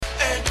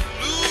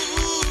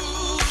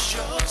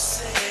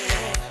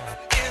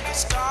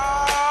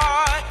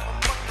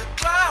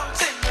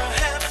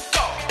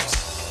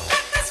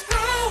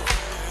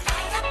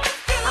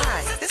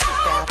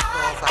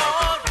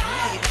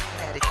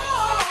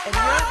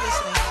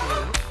listening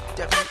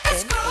to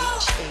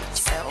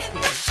WNHHLP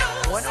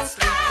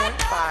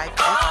 103.5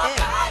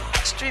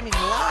 FM, streaming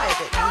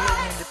live at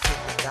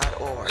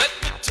newhavenindependent.org.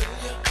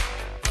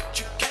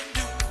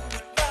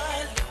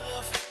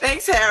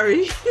 Thanks,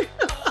 Harry.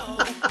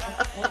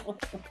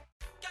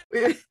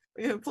 We've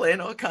been playing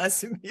all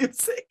kinds of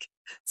music.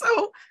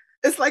 So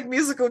it's like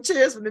musical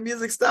chairs when the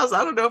music stops.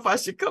 I don't know if I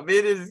should come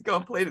in and it's going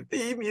to play the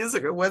theme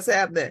music or what's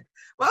happening.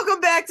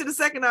 Welcome back to the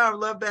second hour of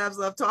LoveBabz,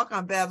 LoveTalk.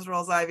 I'm Babz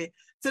Rawls-Ivy.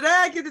 Today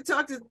I get to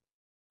talk to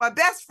my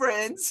best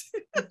friends.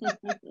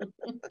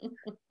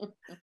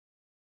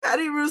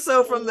 Patti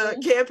Russo from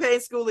the campaign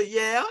school at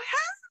Yale.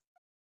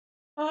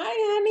 Hi,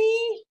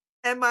 honey.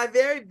 And my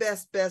very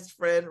best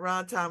friend,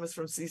 Ron Thomas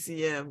from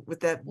CCM,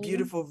 with that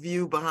beautiful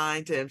view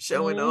behind him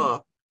showing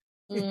off.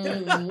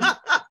 Hello.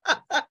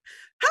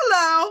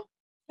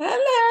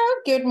 Hello.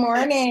 Good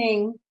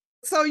morning.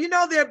 So, you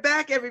know, they're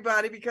back,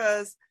 everybody,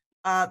 because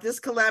this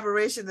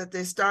collaboration that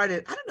they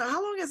started, I don't know,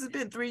 how long has it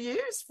been? 3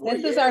 years?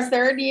 This is our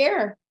third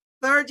year.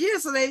 Third year.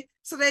 So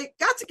they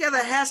got together,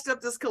 hashed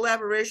up this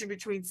collaboration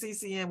between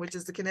CCM, which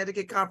is the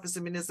Connecticut Conference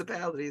of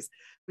Municipalities,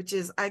 which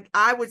is,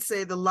 I would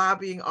say, the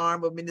lobbying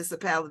arm of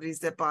municipalities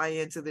that buy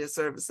into their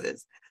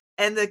services,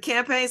 and the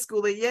campaign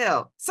school at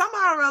Yale.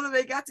 Somehow or other,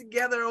 they got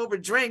together over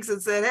drinks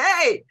and said,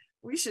 hey,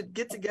 we should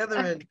get together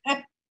and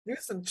do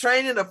some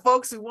training of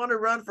folks who want to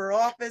run for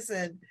office.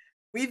 And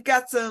we've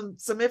got some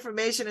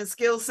information and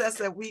skill sets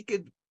that we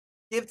could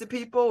give to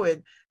people.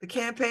 And the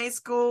campaign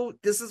school,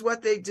 this is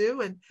what they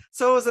do. And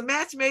so it was a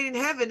match made in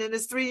heaven, and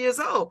it's 3 years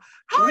old.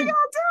 How are y'all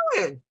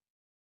doing?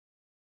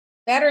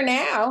 Better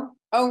now.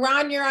 Oh,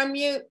 Ron, you're on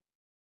mute.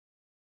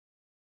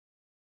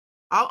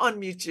 I'll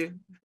unmute you.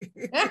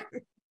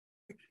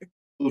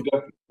 We'll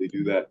definitely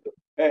do that.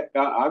 Hey,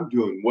 I'm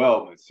doing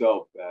well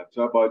myself, Babz.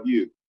 How about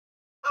you?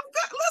 I'm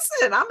good.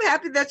 Listen, I'm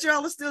happy that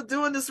y'all are still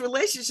doing this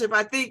relationship.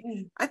 I think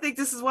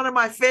this is one of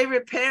my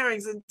favorite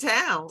pairings in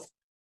town.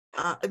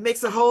 It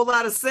makes a whole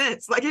lot of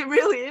sense. Like, it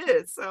really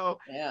is. So,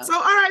 Yeah. So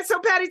all right. So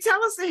Patti,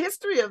 tell us the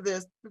history of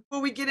this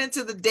before we get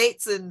into the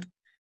dates and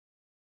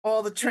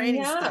all the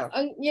training stuff.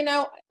 You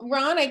know,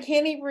 Ron, I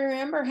can't even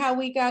remember how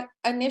we got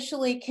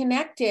initially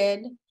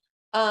connected.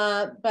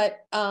 But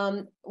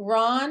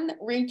Ron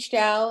reached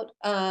out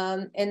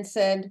and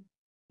said,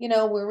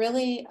 we're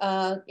really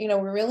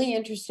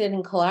interested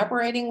in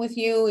collaborating with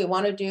you. We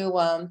want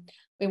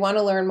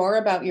to learn more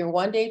about your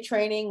one-day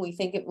training. We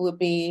think it would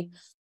be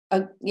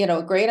a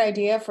great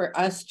idea for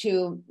us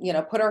to,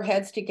 put our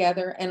heads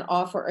together and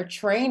offer a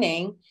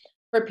training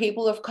for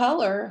people of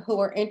color who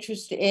are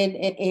interested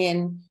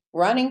in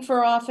running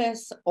for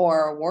office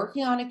or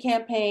working on a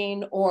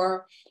campaign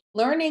or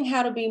learning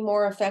how to be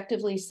more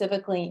effectively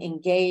civically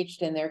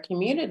engaged in their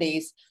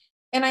communities.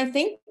 And I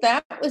think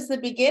that was the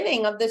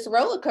beginning of this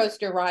roller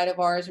coaster ride of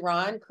ours,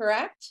 Ron,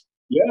 correct?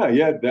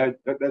 Yeah,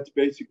 that's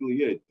basically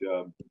it.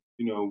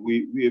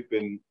 We have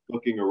been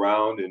looking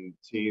around and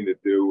seeing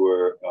that there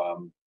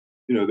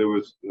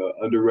was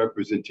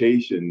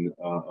underrepresentation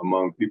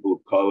among people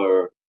of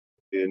color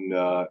in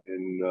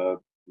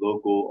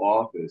local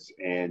office,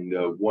 and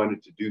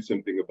wanted to do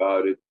something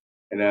about it.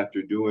 And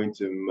after doing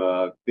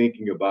some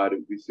thinking about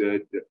it, we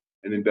said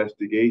an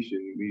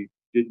investigation. We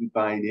didn't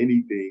find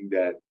anything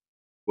that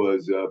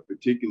was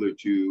particular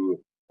to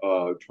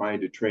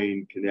trying to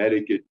train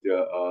Connecticut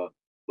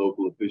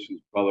local officials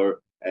of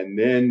color. And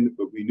then,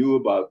 but we knew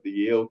about the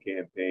Yale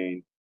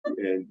campaign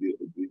and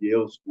the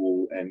Yale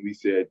school, and we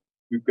said,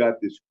 we've got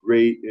this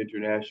great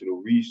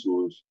international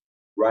resource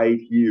right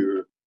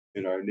here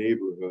in our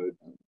neighborhood.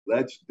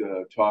 Let's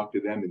talk to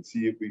them and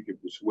see if we can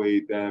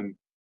persuade them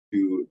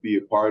to be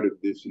a part of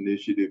this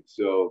initiative.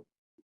 So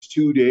it's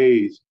 2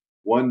 days.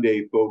 One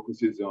day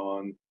focuses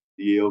on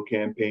the Yale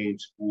Campaign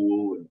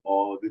School and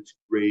all of its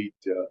great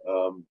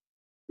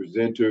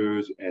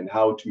presenters and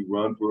how to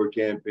run for a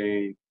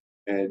campaign,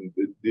 and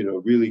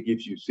really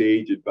gives you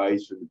sage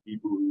advice from the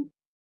people who've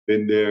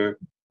been there.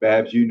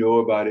 Babz, you know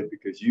about it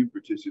because you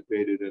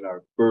participated in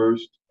our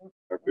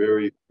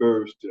very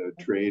first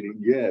training.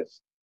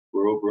 Yes,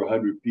 where over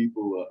 100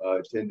 people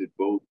attended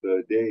both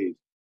days.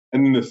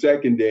 And then the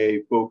second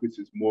day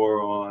focuses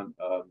more on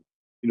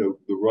the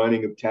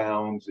running of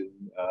towns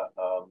and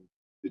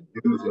the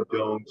do's and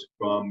don'ts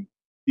from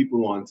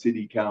people on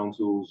city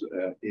councils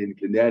in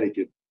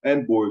Connecticut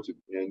and boards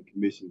and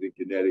commissions in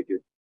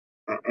Connecticut.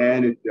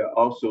 And it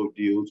also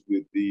deals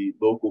with the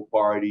local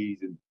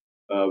parties. And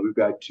we've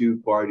got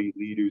 2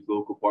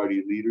 local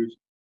party leaders,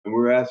 and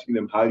we're asking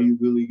them, how do you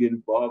really get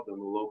involved on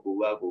the local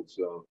level?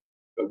 So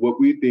what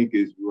we think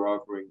is we're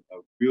offering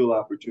real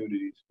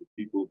opportunities for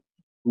people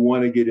who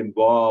want to get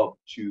involved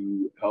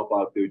to help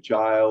out their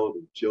child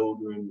or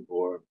children,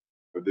 or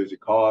if there's a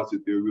cause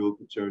that they're real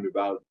concerned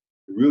about,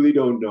 they really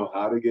don't know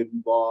how to get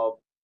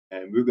involved.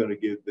 And we're going to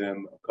give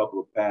them a couple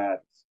of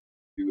paths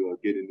to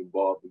get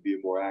involved and be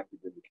more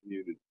active in the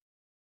community.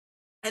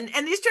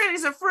 And these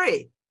trainings are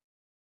free.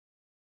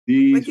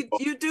 These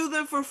you do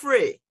them for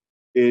free.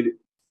 It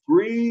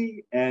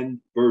free and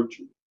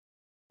virtual.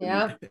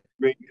 Yeah.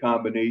 Great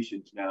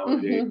combinations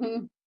nowadays.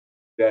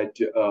 that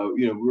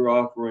we're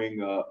offering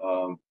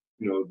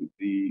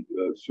the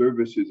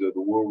services of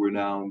the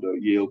world-renowned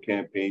Yale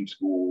Campaign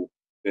School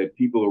that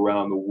people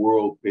around the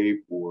world pay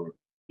for.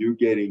 You're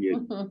getting it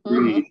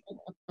free,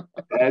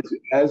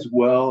 as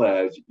well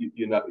as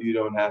you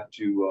don't have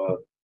to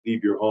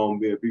leave your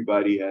home.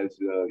 Everybody has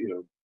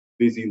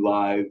busy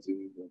lives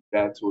and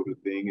that sort of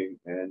thing,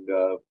 and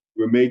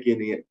we're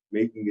making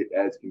it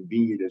as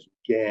convenient as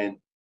we can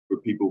for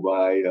people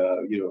by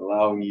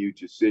allowing you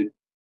to sit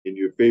in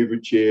your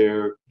favorite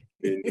chair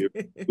in your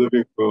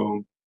living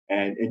room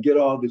and get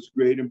all this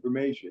great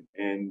information,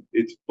 and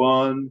it's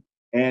fun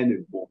and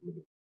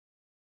informative.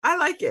 I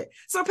like it.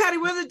 So Patti,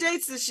 what are the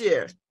dates this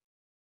year?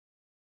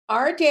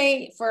 Our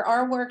date for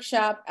our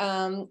workshop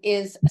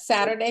is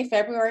Saturday,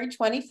 February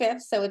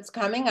 25th. So it's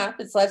coming up.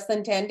 It's less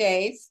than 10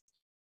 days.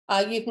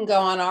 You can go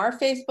on our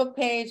Facebook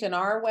page and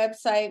our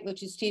website,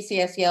 which is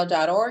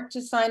tcsyale.org,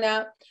 to sign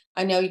up.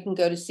 I know you can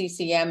go to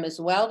CCM as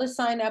well to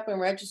sign up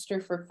and register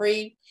for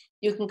free.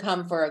 You can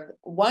come for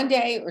 1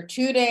 day or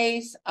 2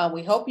 days.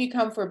 We hope you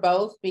come for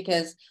both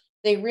because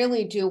they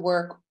really do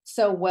work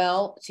so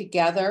well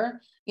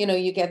together.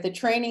 You get the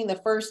training the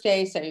first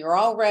day, so you're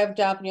all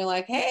revved up and you're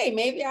like, hey,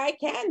 maybe I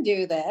can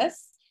do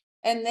this.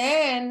 And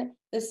then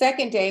the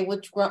second day,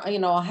 which,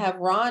 I'll have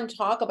Ron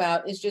talk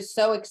about, is just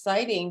so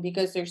exciting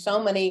because there's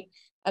so many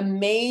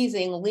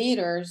amazing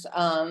leaders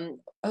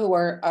who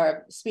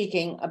are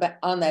speaking about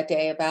on that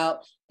day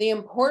about the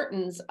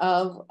importance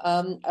of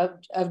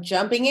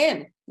jumping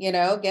in,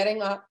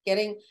 getting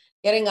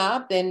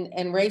up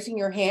and raising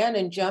your hand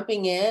and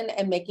jumping in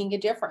and making a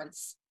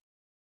difference.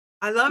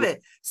 I love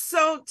it.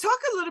 So talk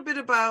a little bit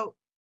about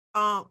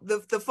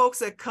the folks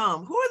that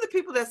come. Who are the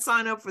people that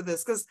sign up for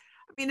this? Because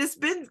it's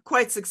been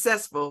quite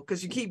successful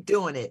because you keep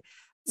doing it.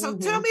 So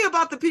tell me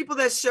about the people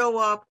that show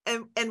up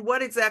and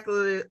what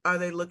exactly are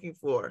they looking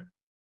for?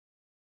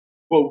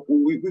 Well,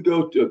 we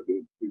go to,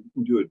 we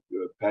can do it,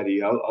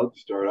 Patti. I'll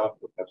start off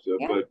perhaps,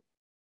 but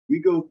we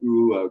go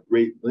through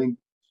great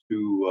lengths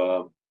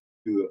to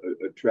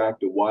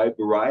attract a wide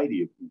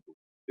variety of people.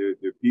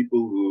 They're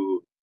people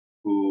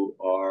who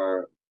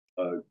are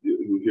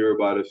who hear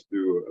about us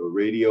through a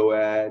radio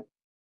ad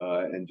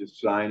and just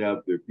sign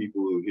up. There are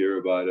people who hear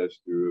about us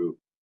through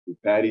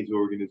Patti's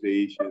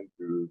organization,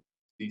 through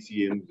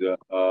CCM's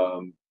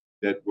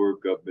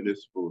network of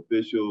municipal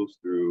officials,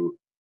 through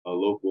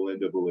local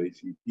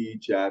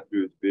NAACP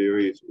chapters,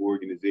 various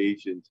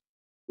organizations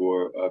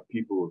for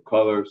people of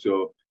color.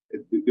 So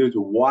there's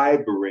a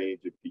wide range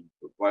of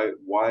people,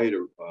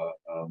 wider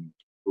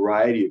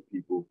variety of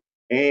people.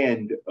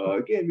 And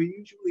again, we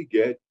usually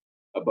get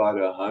about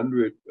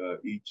 100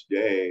 each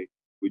day,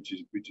 which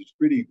is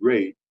pretty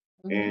great.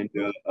 And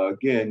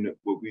again,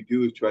 what we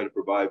do is try to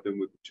provide them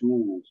with the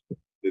tools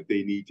that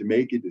they need to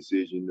make a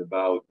decision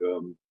about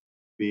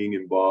being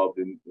involved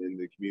in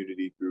the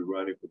community through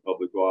running for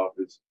public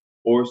office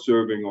or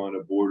serving on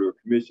a board or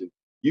commission.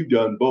 You've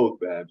done both,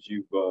 Babz.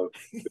 You've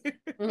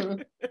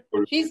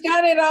she's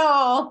got it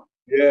all.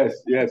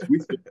 Yes, we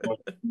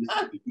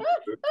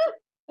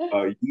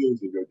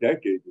years ago,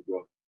 decades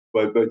ago.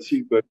 But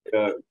she would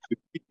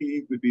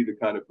be the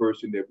kind of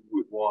person that we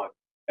would want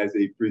as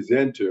a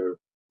presenter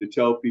to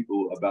tell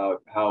people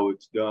about how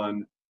it's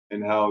done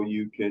and how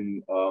you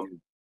can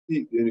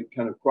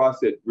kind of cross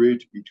that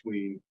bridge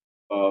between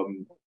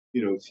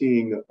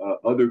seeing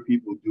other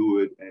people do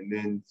it and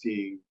then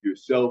seeing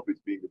yourself as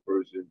being the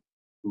person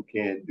who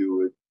can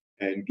do it,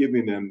 and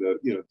giving them the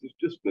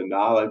just the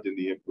knowledge and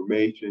the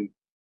information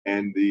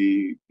and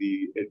the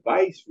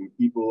advice from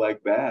people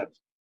like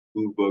Babz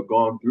who've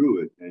gone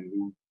through it and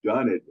who've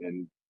done it,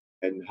 and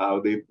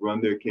how they've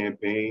run their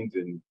campaigns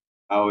and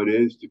how it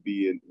is to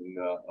be in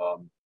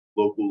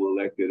local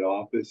elected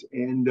office,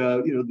 and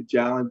the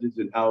challenges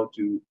and how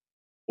to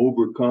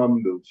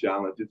overcome those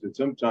challenges. And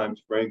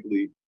sometimes,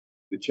 frankly,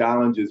 the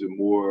challenges are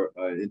more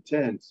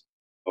intense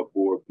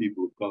for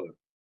people of color.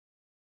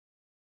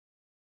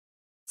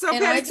 So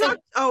Patti,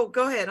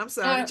 go ahead. I'm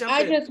sorry.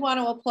 I just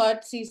want to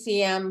applaud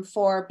CCM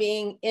for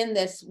being in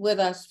this with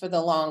us for the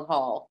long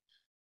haul.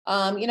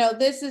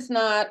 This is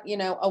not,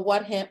 a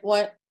one hit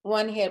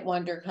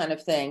wonder kind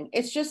of thing.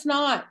 It's just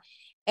not.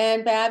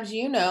 And Babz,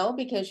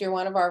 because you're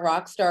one of our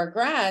rock star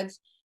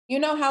grads, you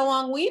know how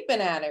long we've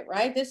been at it,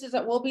 right?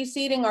 We'll be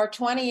seating our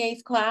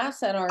 28th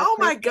class at our, oh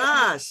my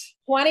gosh,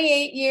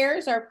 28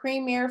 years, our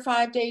premier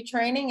 5-day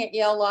training at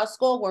Yale Law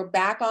School. We're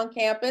back on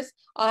campus.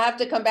 I'll have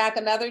to come back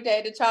another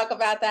day to talk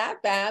about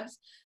that, Babz.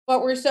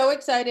 But we're so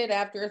excited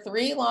after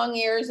 3 long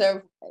years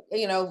of,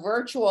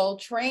 virtual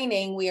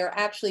training. We are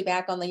actually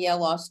back on the Yale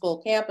Law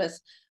School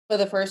campus for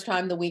the first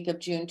time the week of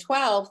June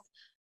 12th.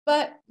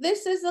 But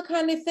this is the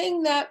kind of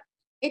thing that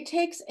it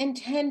takes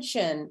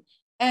intention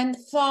and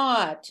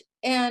thought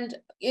and,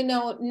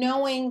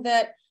 knowing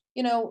that,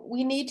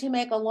 we need to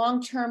make a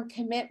long-term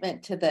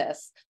commitment to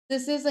this.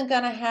 This isn't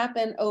going to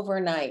happen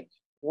overnight.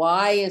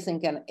 Why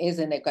isn't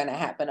it going to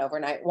happen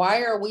overnight?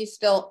 Why are we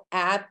still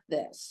at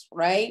this,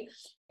 right?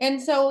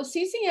 And so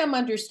CCM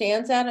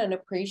understands that and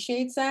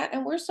appreciates that.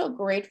 And we're so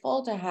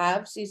grateful to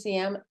have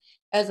CCM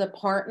as a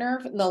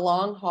partner in the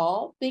long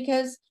haul,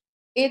 because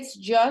it's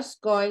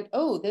just going,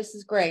 oh, this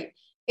is great.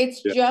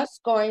 It's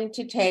just going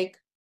to take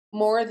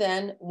more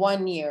than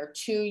 1 year,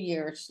 2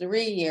 years,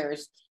 3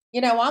 years.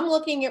 You know, I'm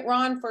looking at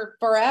Ron for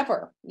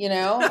forever, you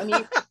know, I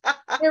mean,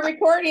 we're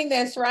recording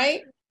this,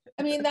 right?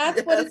 I mean,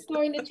 that's what it's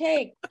going to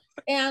take.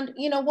 And,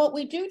 you know, what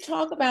we do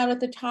talk about at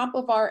the top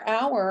of our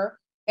hour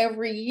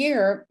every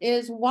year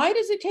is, why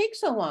does it take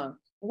so long?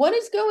 What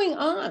is going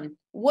on?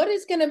 What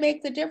is going to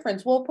make the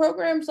difference? Well,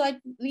 programs like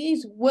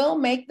these will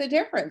make the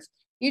difference.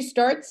 You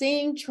start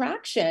seeing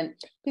traction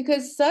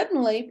because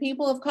suddenly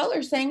people of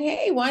color saying,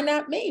 hey, why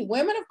not me?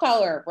 Women of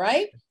color,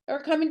 right?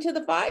 Are coming to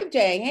the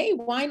 5-day. Hey,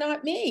 why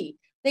not me?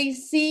 They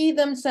see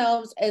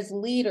themselves as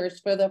leaders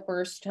for the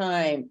first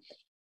time.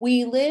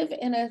 We live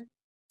in a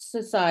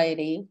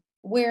society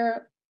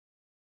where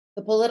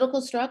the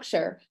political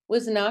structure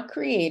was not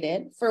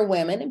created for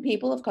women and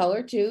people of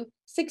color to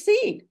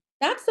succeed.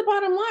 That's the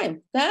bottom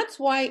line. That's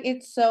why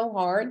it's so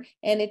hard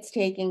and it's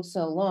taking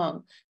so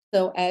long.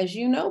 So as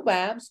you know,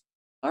 Babz,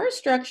 our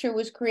structure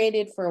was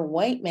created for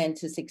white men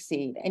to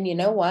succeed. And you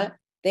know what?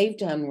 They've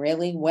done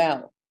really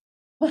well.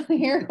 But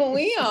here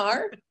we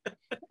are,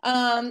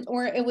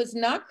 where it was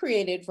not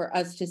created for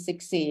us to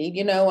succeed.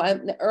 You know,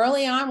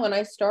 early on when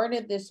I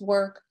started this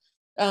work,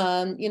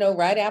 you know,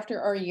 right after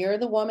our Year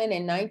of the Woman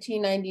in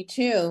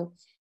 1992,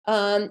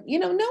 you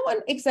know, no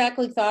one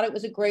exactly thought it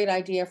was a great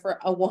idea for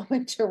a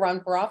woman to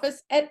run for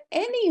office at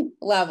any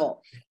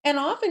level. And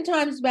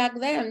oftentimes back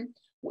then,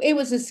 it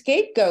was a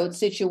scapegoat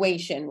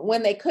situation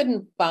when they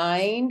couldn't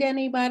find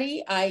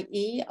anybody,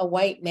 i.e. a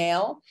white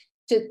male,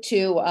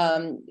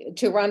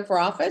 to run for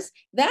office.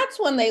 That's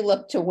when they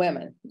look to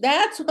women.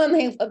 That's when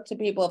they look to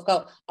people of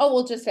color. Oh,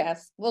 we'll just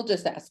ask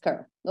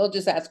her. We'll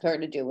just ask her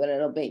to do what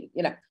it'll be,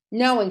 you know,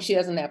 knowing she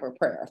doesn't have her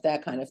prayer,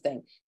 that kind of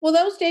thing. Well,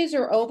 those days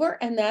are over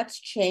and that's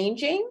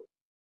changing,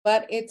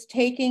 but it's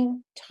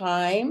taking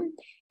time.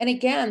 And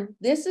again,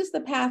 this is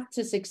the path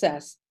to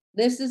success.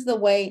 This is the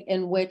way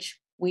in which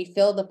we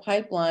fill the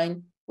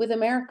pipeline with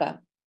America,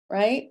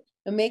 right?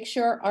 And make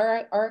sure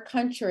our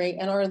country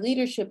and our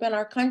leadership in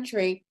our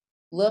country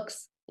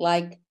looks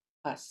like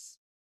us.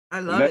 I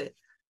love it.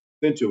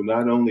 Essential,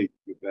 not only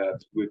with that,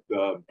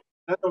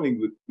 not only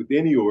with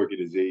any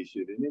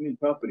organization and any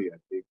company, I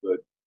think, but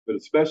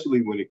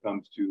especially when it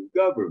comes to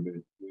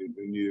government,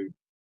 when you're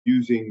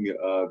using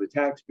the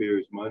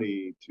taxpayers'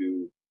 money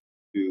to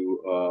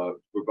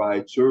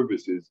provide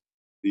services,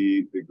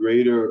 the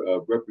greater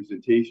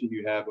representation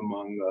you have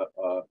among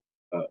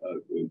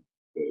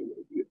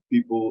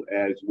people,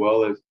 as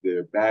well as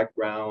their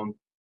background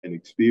and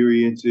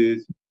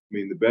experiences. I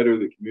mean, the better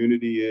the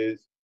community is,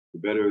 the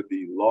better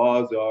the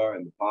laws are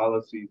and the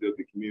policies of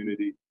the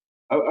community.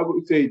 I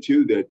would say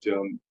too that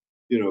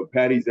you know,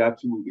 Patti's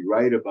absolutely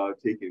right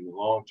about taking the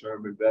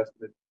long-term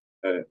investment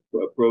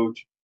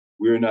approach.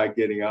 We're not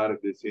getting out of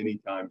this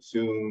anytime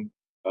soon,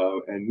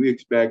 and we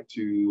expect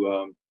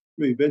to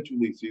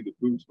eventually see the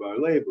fruits of our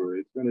labor.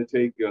 It's going to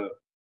take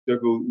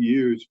several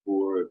years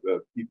for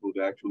people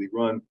to actually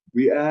run.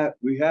 We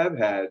have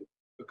had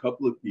a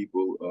couple of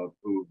people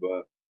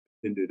who've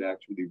tended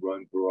actually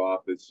run for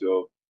office,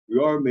 so we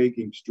are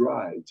making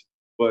strides.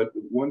 But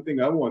one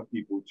thing I want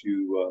people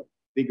to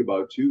think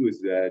about too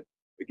is that,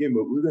 again,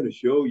 what we're going to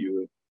show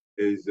you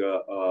is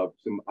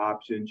some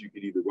options. You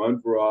can either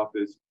run for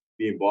office,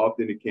 be involved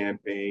in a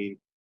campaign,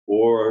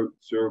 or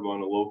serve on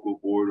a local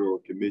board or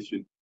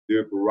commission. There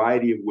are a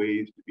variety of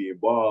ways to be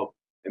involved,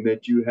 and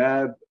that you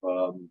have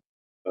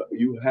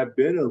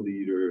been a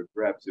leader,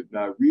 perhaps have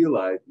not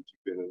realized that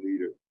you've been a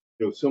leader.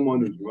 You know,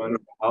 someone who's running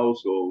a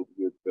household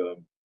with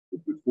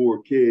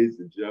 4 kids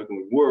and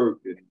juggling work,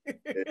 and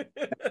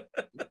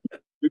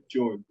you're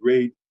showing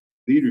great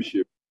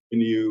leadership. When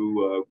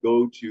you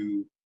go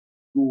to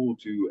school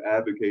to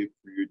advocate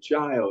for your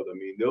child, I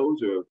mean,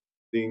 those are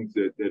things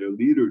that a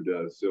leader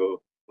does.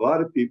 So a lot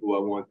of people, I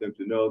want them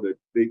to know that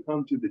they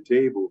come to the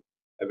table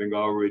having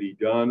already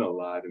done a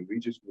lot, and we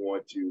just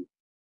want to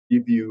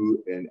give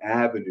you an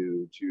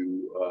avenue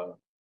to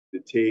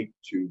take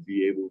to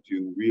be able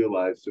to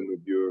realize some of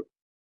your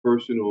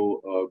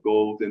personal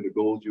goals and the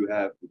goals you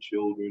have for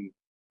children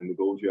and the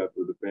goals you have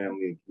for the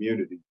family and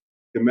community.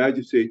 Can I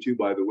just say too,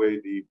 by the way,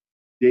 the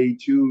day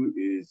 2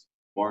 is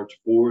March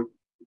 4th,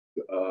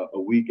 a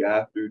week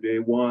after day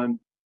 1.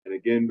 And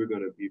again, we're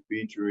going to be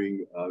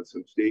featuring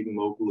some state and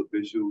local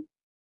officials.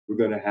 We're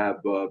going to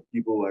have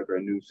people like our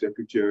new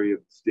Secretary of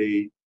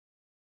State,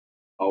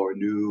 our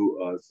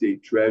new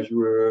state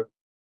treasurer,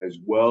 as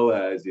well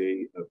as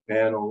a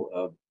panel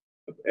of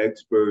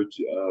experts,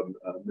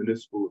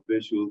 municipal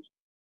officials,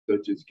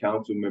 such as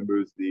council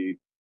members, the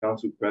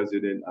council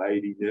president,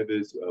 Heidi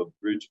Nivis of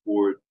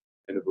Bridgeport,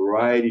 and a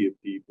variety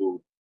of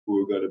people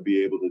who are going to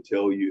be able to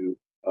tell you,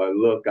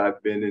 look,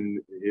 I've been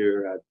in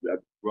here, I've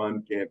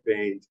run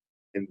campaigns,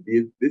 and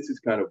this is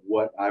kind of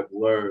what I've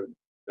learned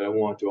that I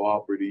want to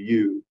offer to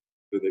you,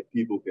 so that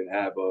people can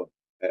have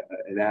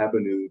an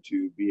avenue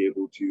to be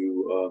able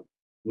to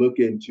look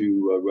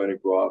into running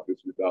for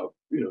office without,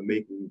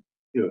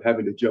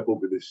 having to jump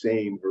over the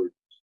same hurdles.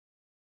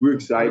 we're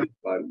excited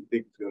about it. We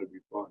think it's going to be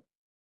fun.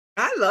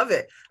 I love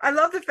it. I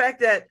love the fact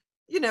that,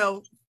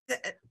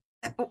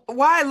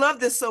 why I love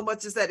this so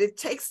much is that it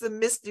takes the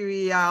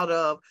mystery out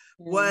of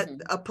what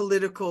a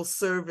political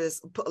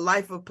service,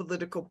 life of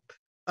political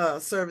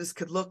service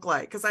could look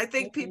like. Because I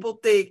think people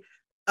think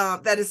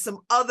that is some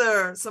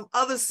other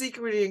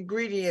secret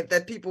ingredient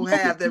that people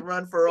have that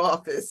run for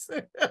office.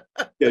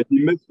 Yeah,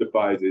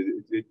 demystifies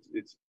it.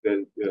 It's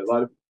that a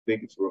lot of people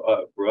think it's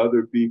for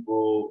other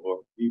people or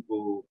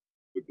people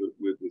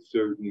with a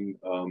certain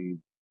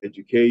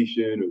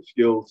education or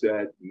skill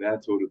set and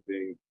that sort of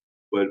thing.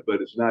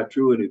 But it's not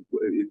true, and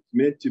it's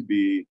meant to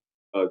be.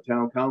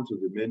 Town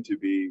councils are meant to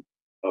be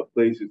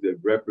places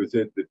that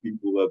represent the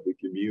people of the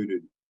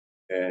community,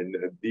 and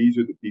these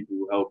are the people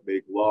who help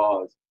make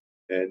laws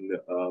and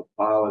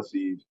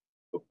policies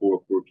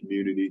for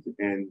communities.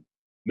 And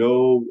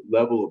no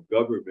level of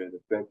government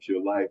affects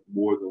your life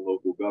more than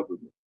local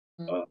government.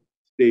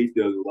 State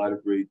does a lot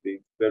of great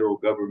things. Federal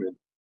government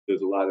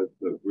does a lot of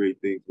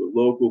great things, but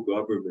local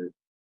government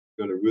is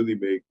going to really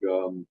make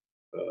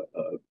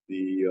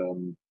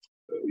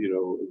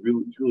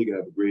it's really going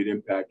to have a great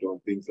impact on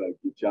things like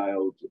your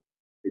child's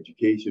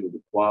education, or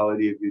the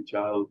quality of your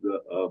child's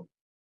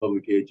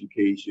public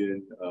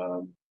education,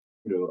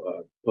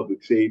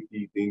 public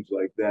safety, things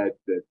like that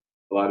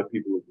a lot of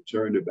people are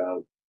concerned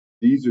about.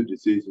 These are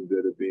decisions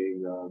that are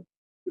being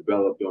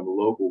developed on the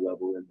local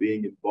level, and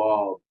being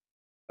involved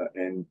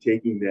and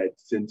taking that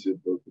sense of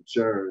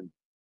concern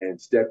and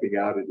stepping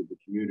out into the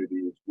community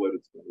is what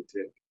it's going to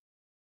take.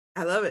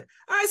 I love it.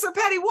 All right, so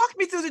Patti, walk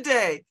me through the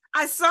day.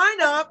 I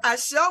sign up, I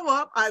show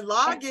up, I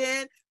log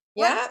in.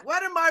 What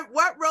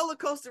roller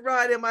coaster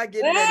ride am I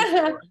getting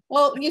ready for?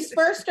 Well, you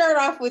first start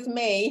off with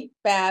me,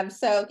 Babz.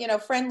 So,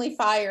 friendly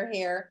fire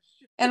here.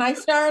 And I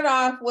start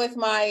off with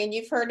and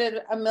you've heard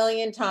it a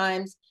million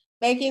times,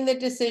 making the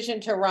decision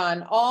to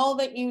run. All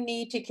that you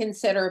need to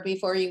consider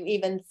before you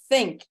even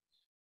think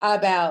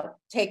about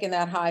taking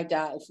that high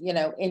dive,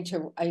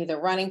 into either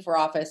running for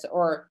office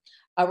or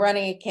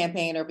running a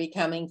campaign or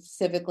becoming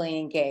civically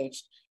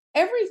engaged.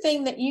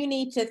 Everything that you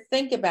need to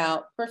think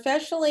about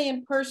professionally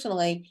and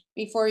personally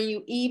before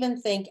you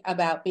even think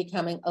about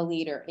becoming a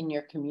leader in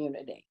your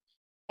community.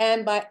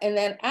 And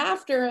then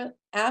after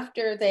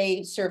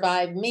they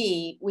survive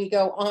me, we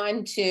go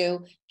on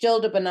to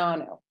Jill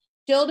DeBonanno.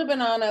 Jill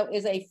DeBonanno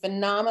is a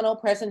phenomenal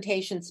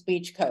presentation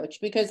speech coach,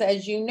 because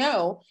as you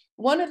know,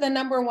 one of the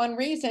number one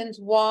reasons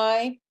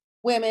why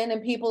women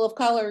and people of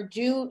color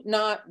do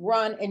not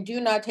run and do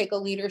not take a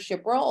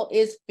leadership role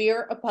is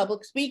fear of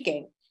public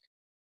speaking.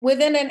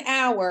 Within an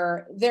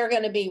hour, they're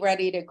going to be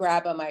ready to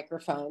grab a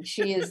microphone.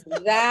 She is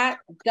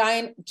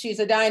she's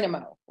a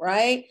dynamo,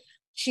 right?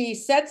 She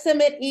sets them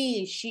at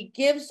ease. She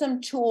gives them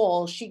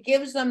tools. She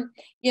gives them,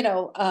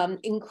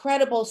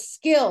 incredible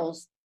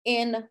skills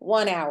in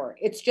 1 hour.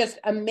 It's just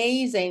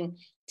amazing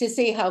to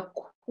see how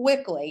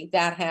quickly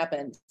that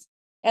happens.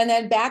 And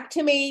then back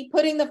to me,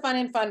 putting the fun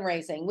in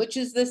fundraising, which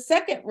is the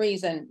second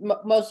reason,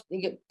 most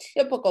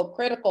typical,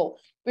 critical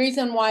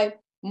reason why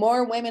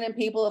more women and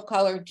people of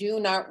color do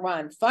not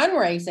run.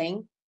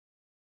 Fundraising.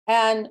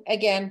 And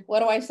again, what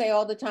do I say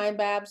all the time,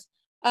 Babz?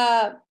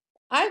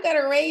 I've got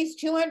to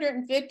raise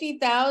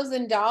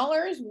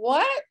 $250,000.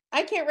 What?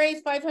 I can't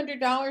raise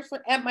 $500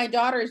 at my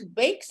daughter's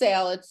bake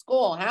sale at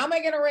school. How am I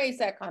going to raise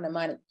that kind of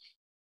money?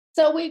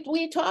 So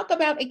we talk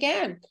about,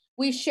 again,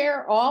 we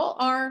share all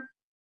our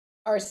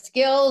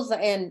skills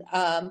and,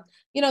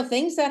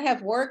 things that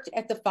have worked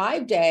at the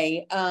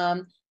 5-day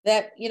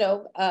that,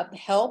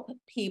 help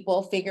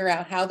people figure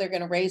out how they're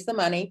going to raise the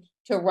money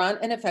to run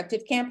an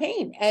effective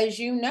campaign. As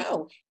you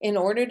know, in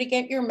order to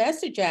get your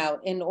message out,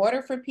 in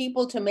order for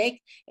people to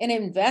make an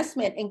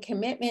investment and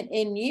commitment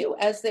in you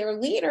as their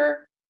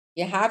leader,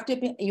 you have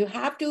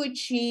to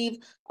achieve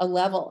a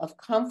level of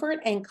comfort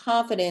and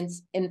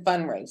confidence in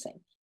fundraising.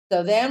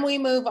 So then we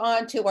move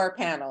on to our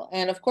panel.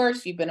 And of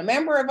course, you've been a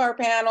member of our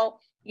panel,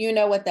 you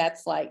know what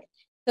that's like.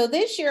 So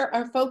this year,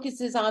 our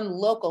focus is on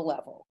local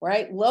level,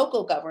 right?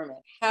 Local government,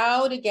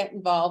 how to get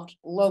involved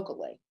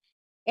locally.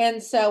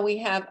 And so we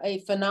have a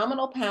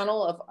phenomenal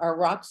panel of our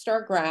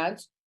Rockstar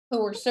grads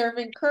who are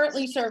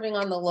currently serving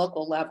on the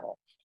local level.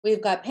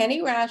 We've got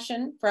Penny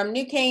Ration from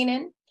New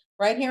Canaan,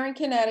 right here in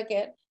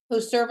Connecticut,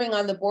 who's serving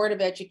on the Board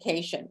of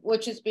Education,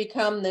 which has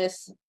become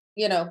this,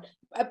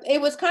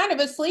 it was kind of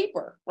a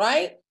sleeper,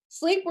 right?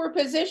 Sleeper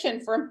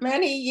position for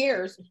many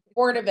years,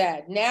 Board of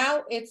Ed.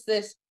 Now it's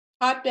this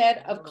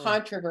hotbed of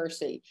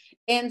controversy.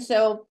 And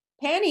so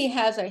Penny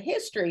has a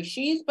history.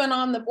 She's been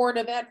on the Board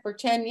of Ed for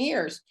 10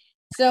 years.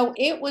 So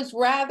it was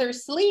rather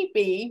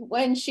sleepy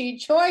when she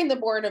joined the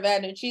Board of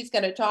Ed, and she's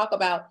going to talk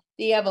about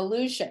the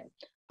evolution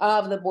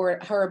of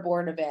her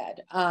Board of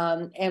Ed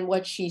and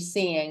what she's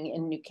seeing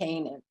in New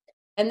Canaan.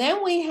 And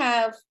then we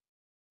have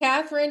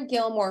Catherine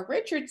Gilmore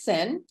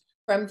Richardson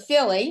from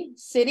Philly,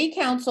 City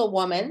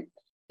Councilwoman,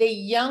 the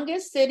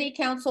youngest City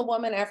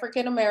Councilwoman,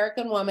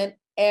 African-American woman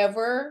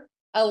ever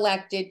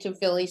elected to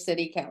Philly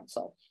City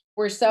Council.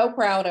 We're so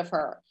proud of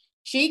her.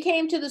 She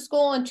came to the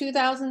school in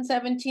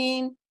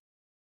 2017.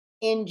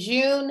 In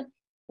June,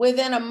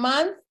 within a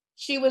month,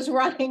 she was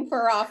running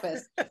for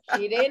office.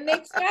 She didn't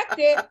expect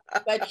it,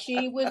 but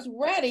she was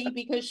ready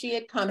because she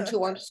had come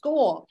to our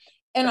school.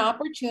 An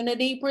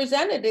opportunity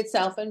presented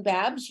itself, and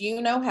Babz,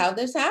 you know how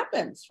this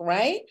happens,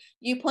 right?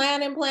 You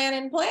plan and plan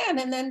and plan,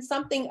 and then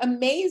something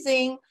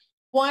amazing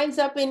winds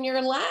up in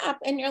your lap,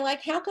 and you're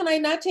like, how can I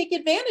not take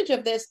advantage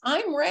of this?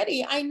 I'm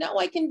ready. I know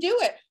I can do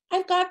it.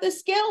 I've got the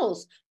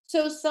skills.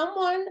 So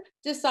someone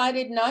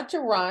decided not to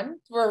run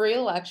for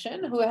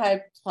re-election who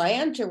had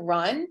planned to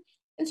run.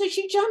 And so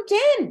she jumped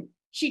in.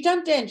 She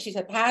jumped in. She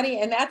said, Patti,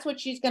 and that's what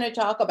she's going to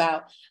talk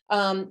about.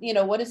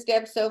 What does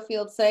Deb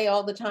Sofield say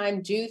all the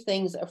time? Do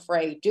things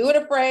afraid. Do it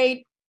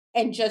afraid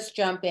and just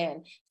jump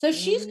in. So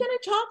she's going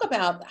to talk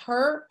about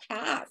her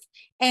path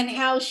and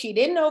how she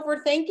didn't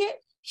overthink it.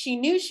 She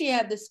knew she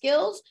had the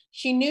skills.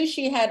 She knew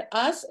she had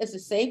us as a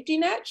safety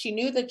net. She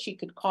knew that she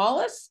could call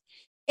us.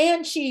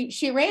 And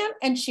she ran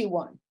and she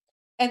won.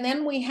 And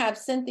then we have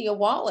Cynthia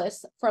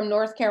Wallace from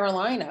North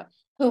Carolina,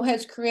 who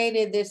has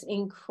created this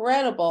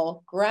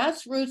incredible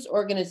grassroots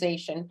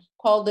organization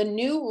called the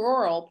New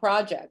Rural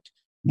Project.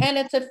 And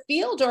it's a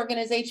field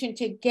organization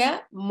to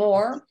get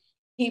more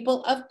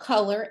people of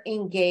color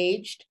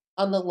engaged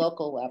on the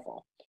local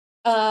level.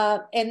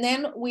 And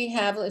then we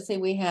have,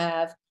 we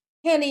have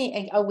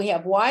Penny, and we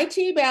have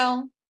YT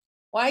Bell.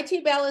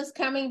 YT Bell is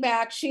coming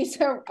back. She's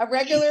a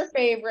regular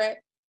favorite.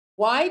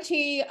 YT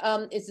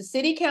is a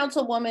city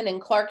councilwoman in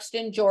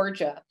Clarkston,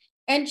 Georgia.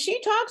 And she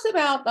talks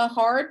about the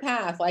hard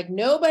path. Like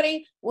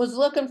nobody was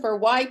looking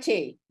for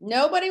YT.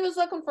 Nobody was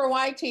looking for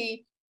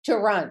YT to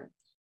run.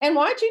 And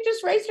YT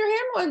just raised her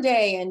hand one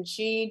day and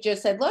she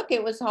just said, look,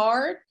 it was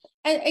hard.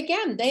 And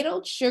again, they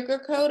don't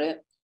sugarcoat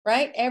it,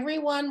 right?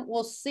 Everyone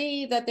will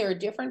see that there are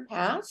different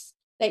paths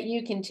that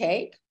you can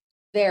take.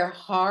 They're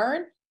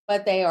hard,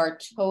 but they are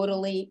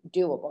totally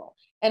doable.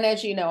 And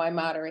as you know, I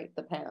moderate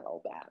the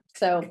panel, Babz.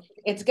 So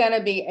it's going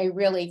to be a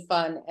really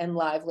fun and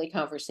lively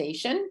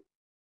conversation.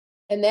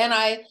 And then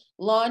I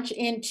launch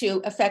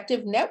into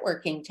effective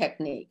networking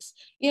techniques.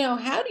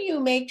 How do you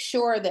make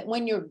sure that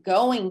when you're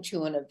going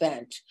to an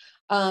event,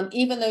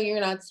 even though you're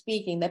not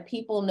speaking, that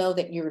people know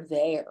that you're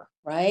there,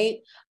 right?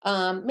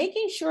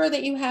 Making sure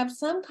that you have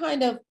some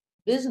kind of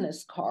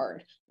business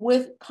card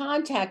with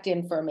contact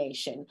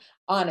information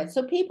on it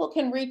so people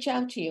can reach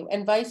out to you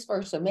and vice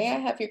versa. May I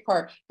have your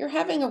card? You're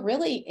having a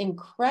really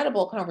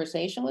incredible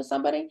conversation with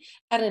somebody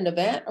at an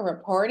event or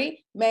a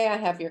party. May I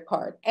have your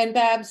card? And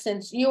Babz,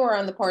 since you are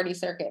on the party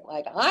circuit,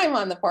 like I'm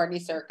on the party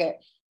circuit,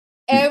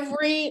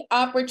 every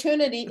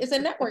opportunity is a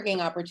networking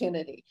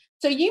opportunity.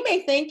 So you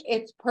may think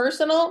it's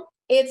personal.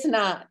 It's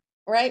not,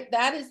 right?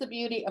 That is the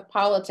beauty of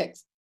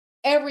politics.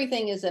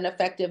 Everything is an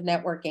effective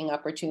networking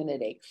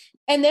opportunity.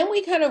 And then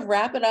we kind of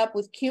wrap it up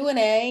with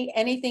Q&A,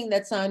 anything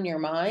that's on your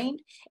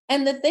mind.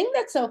 And the thing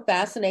that's so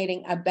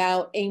fascinating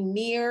about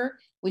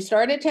we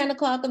start at 10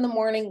 o'clock in the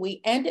morning, we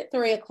end at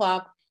 3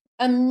 o'clock,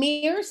 a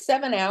mere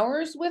 7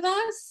 hours with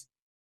us,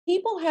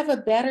 people have a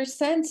better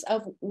sense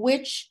of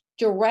which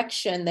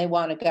direction they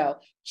want to go.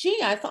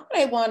 Gee, I thought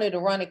I wanted to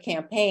run a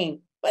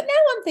campaign, but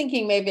now I'm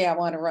thinking maybe I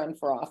want to run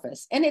for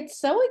office. And it's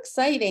so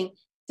exciting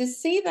to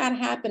see that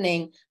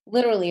happening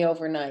literally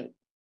overnight.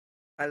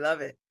 I love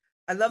it.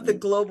 I love the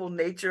global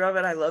nature of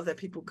it. I love that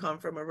people come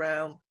from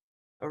around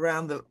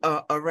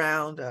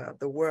the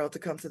world to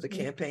come to the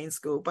campaign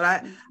school.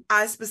 But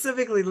I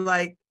specifically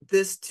like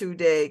this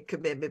 2-day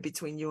commitment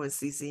between you and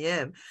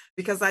CCM,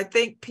 because I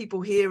think people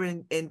here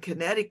in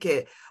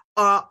Connecticut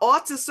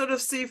ought to sort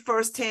of see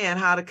firsthand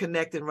how to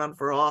connect and run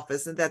for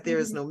office, and that there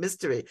is no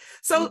mystery.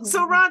 So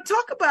Ron,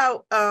 talk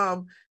about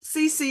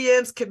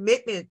CCM's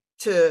commitment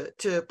to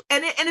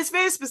and it's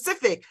very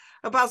specific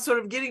about sort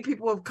of getting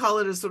people of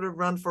color to sort of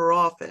run for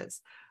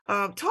office.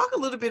 Talk a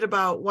little bit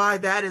about why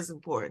that is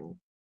important.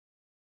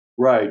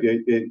 Right.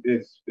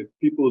 It's, if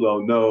people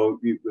don't know,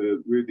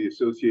 we're the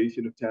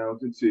Association of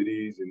Towns and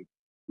Cities, and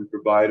we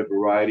provide a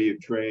variety of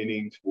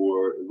trainings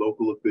for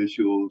local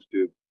officials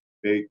to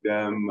make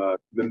them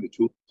the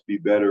tools to be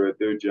better at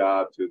their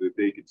job so that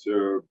they can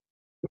serve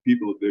the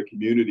people of their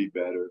community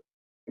better.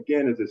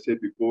 Again, as I said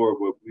before,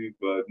 what we've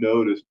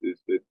noticed is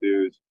that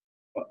there's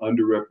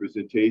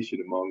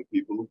underrepresentation among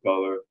people of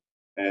color.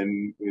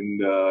 And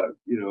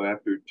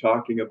after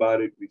talking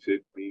about it, we said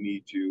we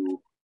need to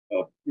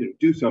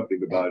do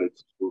something about it.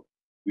 So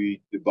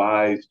we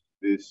devised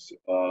this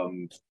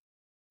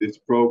this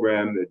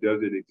program that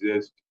doesn't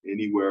exist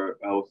anywhere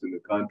else in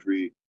the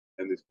country,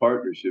 and this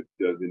partnership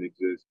doesn't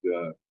exist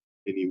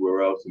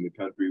anywhere else in the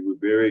country. We're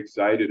very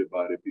excited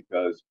about it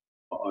because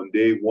on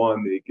day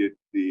one they get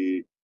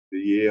the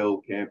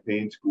Yale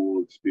campaign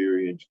school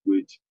experience,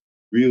 which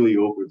really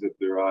opens up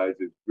their eyes.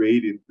 There's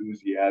great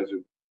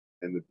enthusiasm,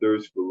 and the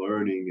thirst for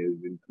learning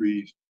is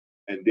increased.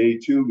 And day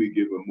two, we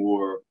give a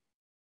more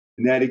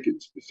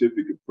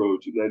Connecticut-specific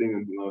approach, letting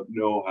them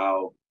know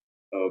how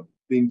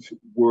things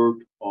work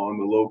on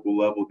the local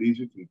level. These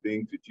are some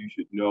things that you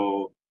should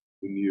know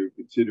when you're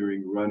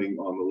considering running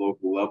on the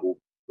local level.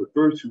 But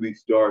first, we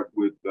start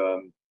with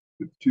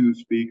two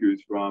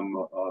speakers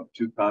from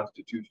two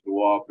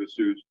constitutional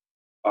officers,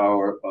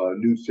 our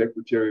new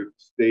Secretary of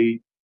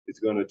State, It's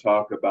going to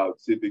talk about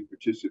civic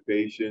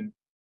participation,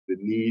 the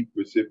need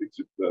for civic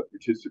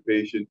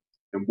participation,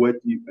 and what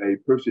a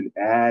person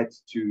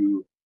adds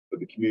to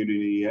the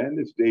community and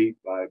the state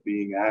by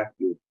being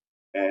active.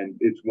 And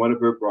it's one of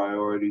her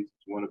priorities.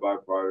 It's one of our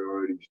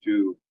priorities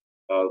too.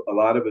 A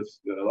lot of us,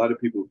 a lot of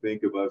people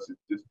think of us as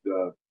just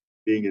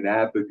being an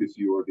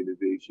advocacy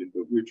organization,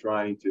 but we're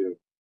trying to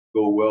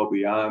go well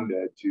beyond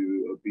that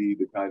to be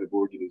the kind of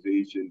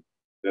organization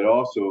that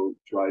also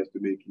tries to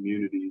make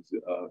communities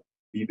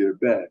be their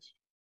best.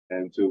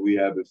 And so we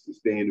have a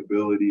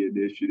sustainability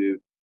initiative.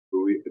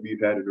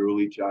 We've had an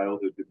early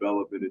childhood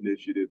development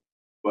initiative,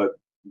 but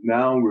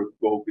now we're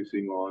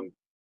focusing on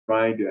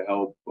trying to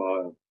help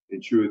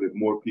ensure that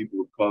more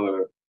people of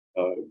color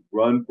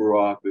run for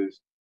office,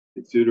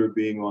 consider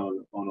being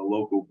on a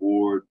local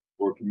board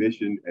or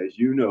commission. As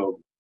you know,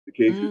 the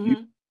case with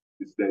you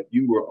is that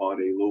you were on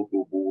a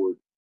local board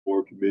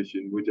or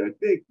commission, which I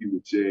think you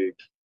would say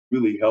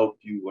really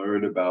helped you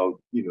learn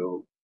about,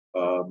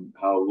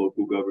 how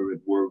local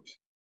government works,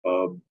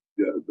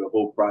 the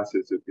whole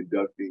process of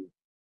conducting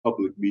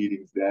public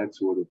meetings, that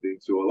sort of thing.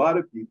 So a lot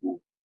of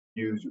people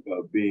use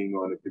being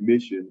on a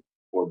commission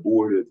or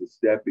board as a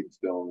stepping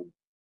stone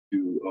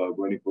to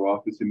running for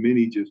office, and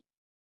many just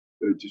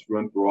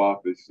run for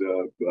office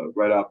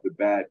right off the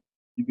bat.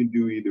 You can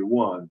do either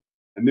one.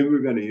 And then we're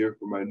going to hear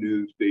from our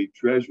new state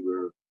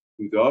treasurer,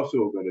 who's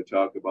also going to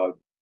talk about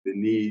the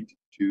need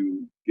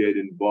to get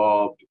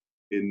involved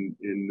in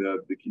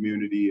the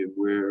community and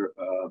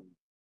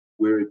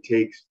where it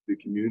takes the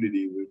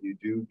community when you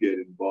do get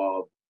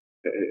involved.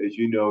 As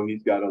you know,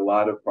 he's got a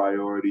lot of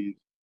priorities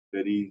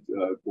that he's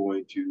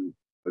going to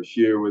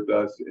share with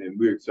us, and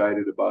we're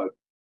excited about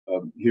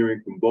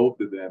hearing from both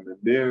of them and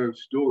their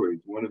stories.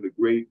 One of the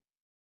great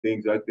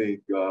things I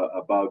think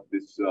about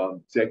this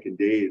second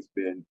day has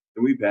been,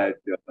 and we've had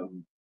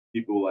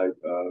people like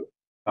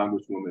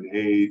Congresswoman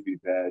Hayes,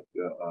 we've had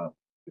the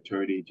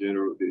Attorney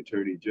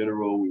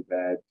General, we've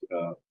had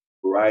a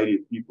variety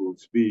of people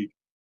speak,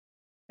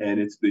 and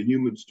it's the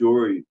human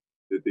story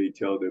that they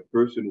tell, their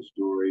personal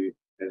story,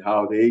 and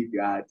how they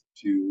got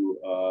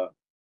to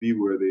be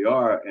where they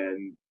are.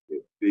 And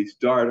they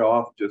start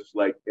off just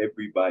like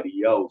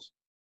everybody else,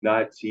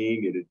 not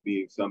seeing it as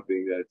being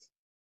something that's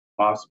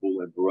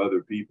possible and for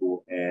other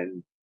people,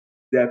 and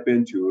step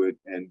into it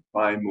and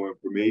find more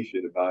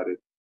information about it.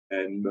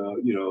 And,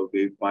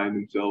 they find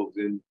themselves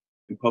in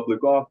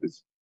public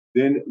office.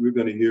 Then we're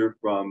going to hear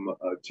from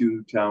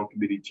two town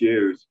committee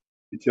chairs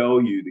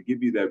to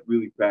give you that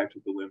really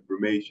practical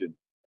information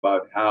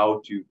about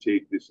how to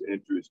take this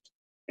interest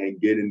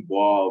and get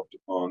involved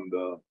on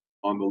the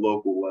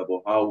local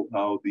level,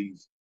 how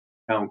these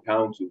town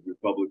councils,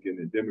 Republican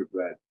and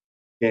Democrat,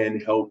 can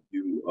help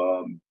you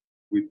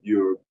with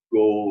your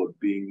goal of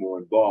being more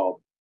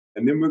involved.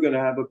 And then we're going to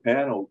have a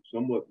panel,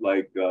 somewhat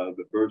like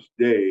the first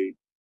day,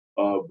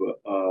 of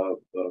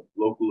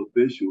local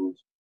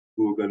officials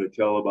who are going to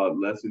tell about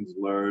lessons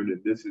learned.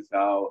 And this is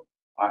how,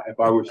 if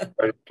I were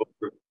starting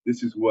over,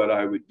 this is what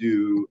I would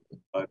do.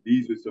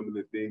 These are some of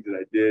the things that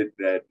I did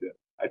that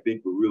I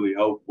think were really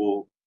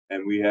helpful.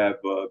 And we have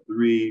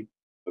three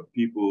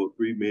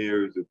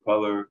mayors of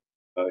color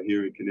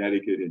here in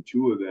Connecticut, and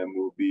two of them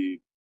will be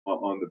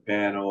on the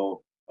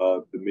panel.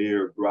 The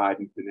mayor of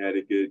Groton,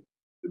 Connecticut,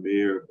 the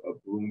mayor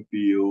of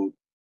Bloomfield.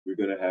 We're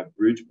going to have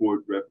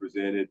Bridgeport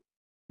represented,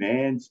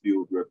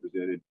 Mansfield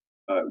represented,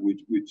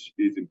 which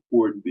is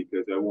important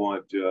because I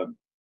want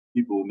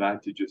people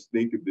not to just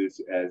think of this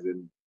as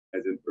an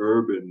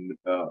urban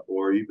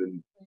or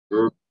even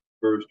urban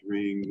first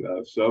ring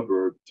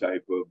suburb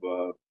type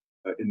of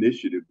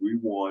initiative. We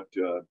want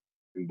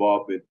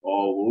involvement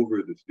all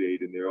over the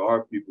state, and there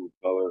are people of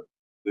color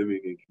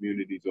living in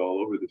communities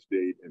all over the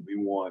state, and we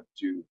want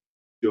to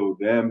show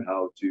them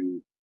how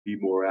to be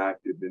more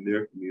active in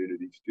their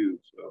communities too.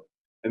 So,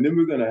 and then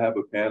we're going to have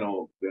a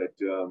panel that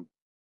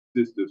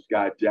consists of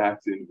Scott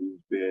Jackson,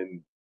 who's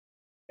been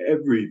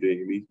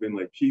everything. I mean, he's been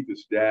like chief of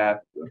staff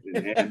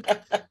and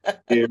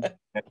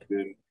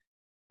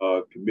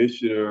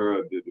commissioner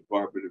of the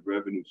Department of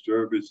Revenue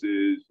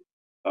Services.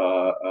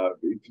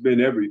 It's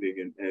been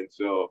everything, and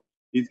so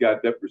he's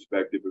got that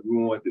perspective. But we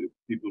wanted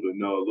people to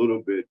know a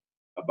little bit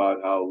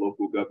about how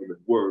local government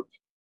works,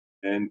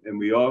 and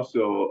we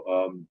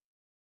also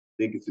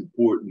think it's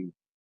important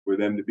for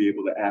them to be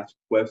able to ask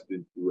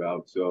questions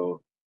throughout.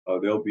 So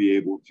they'll be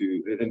able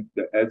to, and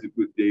as it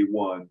with day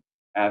one,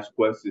 ask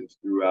questions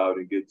throughout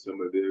and get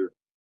some of their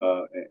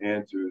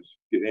answers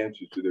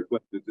to their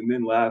questions. And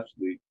then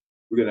lastly,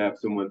 we're going to have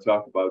someone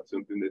talk about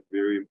something that's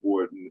very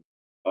important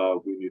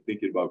when you're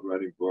thinking about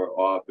running for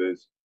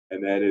office,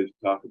 and that is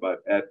talk about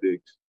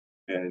ethics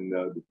and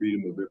the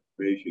Freedom of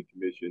Information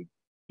Commission.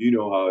 You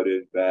know how it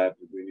is, Babz,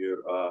 when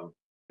you're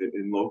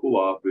in local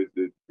office,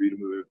 the freedom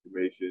of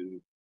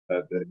information,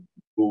 the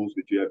rules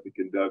that you have to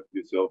conduct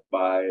yourself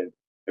by, and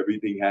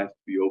everything has to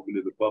be open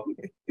to the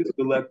public. Just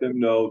to let them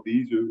know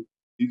these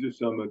are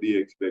some of the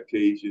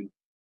expectations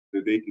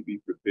that they can be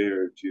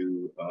prepared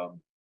to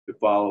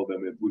follow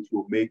them, which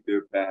will make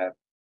their path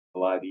a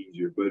lot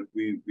easier. But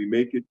we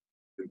make it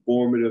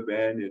informative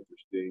and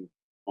interesting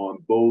on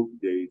both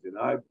days. And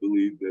I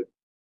believe that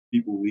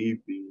people leave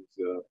these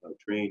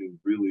trainings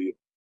really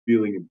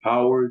feeling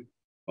empowered,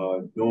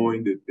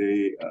 knowing that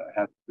they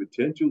have the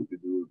potential to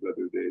do it,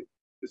 whether they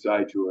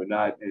decide to or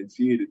not, and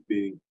see it as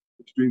being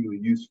extremely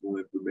useful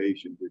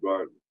information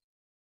regardless.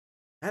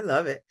 I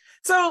love it.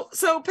 So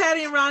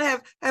Patti and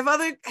Ron,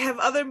 have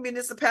other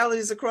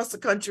municipalities across the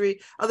country,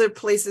 other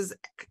places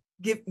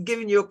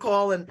given you a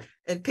call and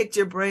picked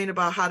your brain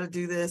about how to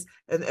do this,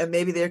 and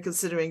maybe they're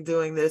considering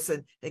doing this,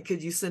 and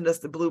could you send us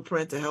the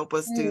blueprint to help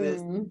us do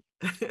this?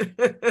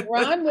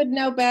 Ron would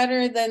know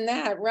better than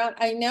that. Ron,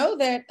 I know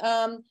that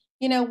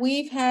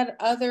we've had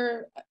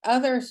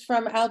others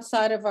from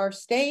outside of our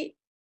state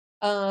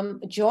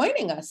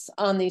joining us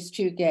on these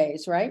 2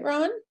 days, right,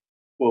 Ron?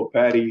 Well,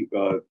 Patti,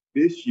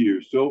 this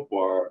year so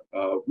far,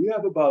 we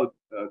have about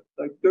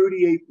like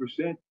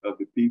 38% of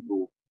the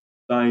people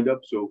signed up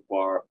so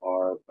far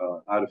are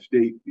out of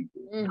state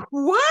people.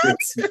 What?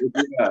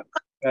 Yeah.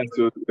 And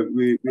so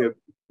we have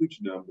a huge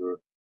number,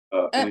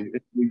 and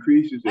it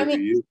increases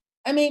every year.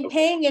 I mean,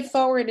 paying it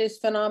forward is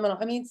phenomenal.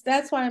 I mean,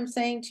 that's why I'm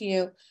saying to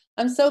you,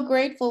 I'm so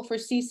grateful for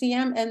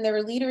CCM and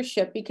their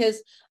leadership,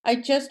 because I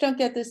just don't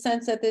get the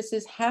sense that this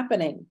is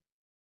happening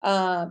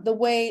the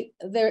way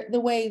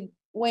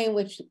in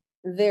which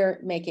they're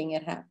making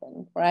it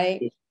happen,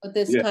 right? With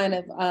this kind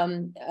of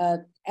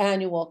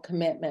annual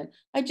commitment.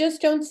 I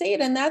just don't see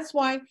it. And that's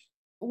why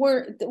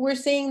we're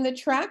seeing the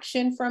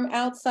traction from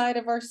outside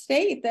of our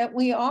state that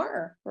we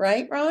are,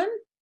 right, Ron?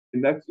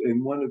 And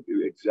one of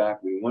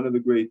the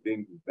great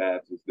things with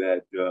Babz is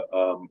that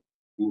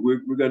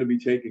we're going to be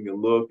taking a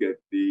look at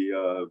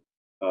the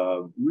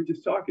we were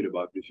just talking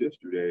about this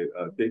yesterday,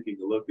 taking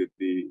a look at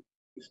the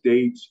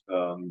states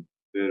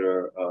that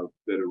are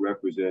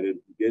represented,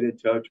 get in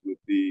touch with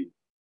the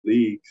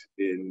leagues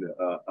in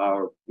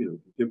our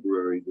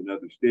contemporaries in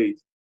other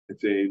states, and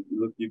say,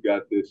 look, you've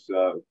got this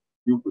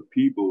group of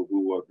people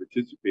who are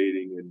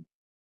participating in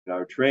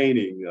our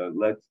training.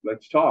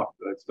 Let's talk.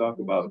 Let's talk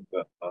about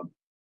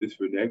this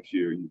for next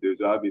year.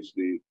 There's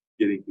obviously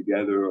getting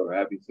together or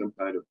having some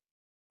kind of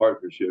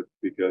partnership,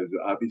 because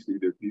obviously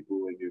there are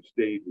people in your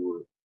state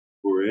who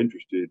are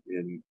interested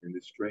in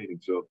this training.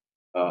 So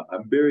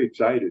I'm very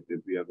excited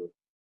that we have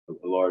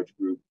a large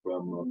group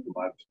from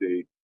out of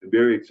state. I'm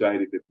very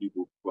excited that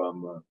people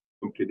from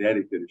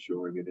Connecticut are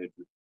showing an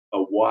interest.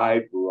 A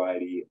wide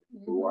variety,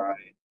 a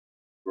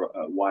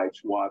wide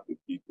swath of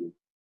people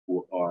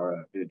who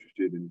are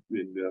interested in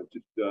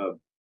just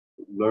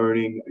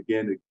learning.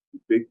 Again, the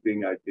big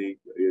thing I think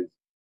is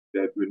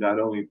that we're not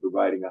only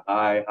providing a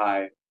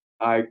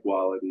high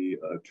quality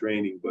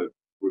training, but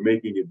we're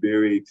making it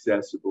very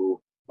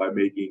accessible by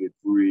making it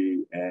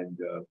free and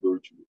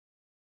virtual.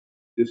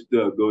 Just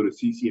go to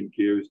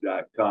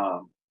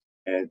ccmcares.com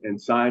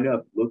and sign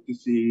up. Look to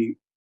see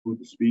who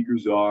the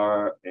speakers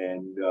are,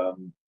 and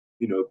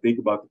think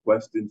about the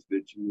questions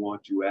that you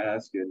want to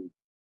ask, and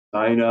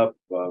sign up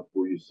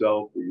for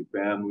yourself, for your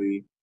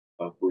family,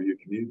 for your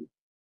community.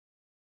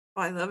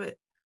 I love it.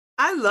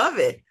 I love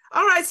it.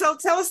 All right, so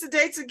tell us the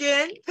dates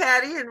again,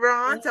 Patti and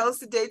Ron. Tell us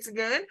the dates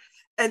again.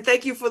 And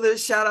thank you for the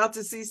shout out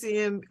to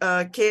CCM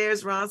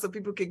Cares, Ron, so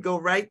people can go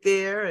right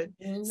there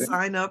and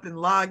sign up and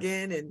log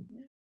in. And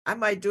I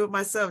might do it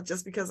myself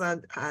just because I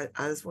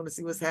just want to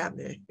see what's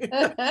happening.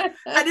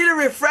 I need a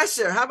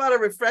refresher. How about a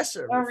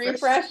refresher? A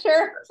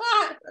refresher.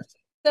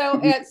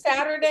 So at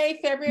Saturday,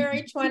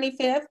 February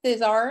 25th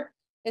is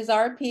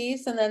our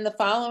piece, and then the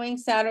following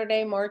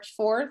Saturday, March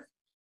 4th,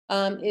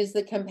 is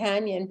the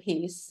companion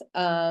piece.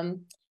 I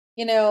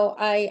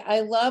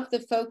love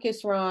the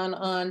focus, Ron,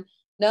 on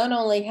not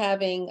only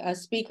having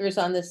speakers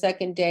on the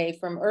second day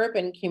from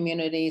urban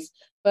communities,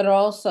 but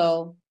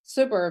also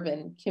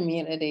suburban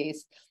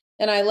communities.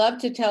 And I love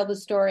to tell the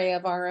story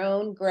of our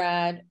own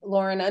grad,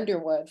 Lauren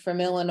Underwood from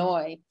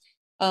Illinois.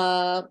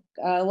 Now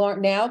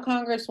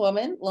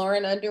Congresswoman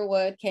Lauren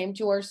Underwood came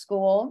to our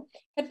school,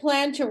 had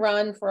planned to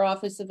run for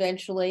office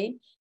eventually,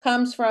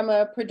 comes from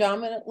a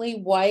predominantly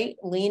white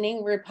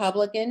leaning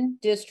Republican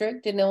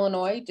district in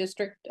Illinois,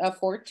 District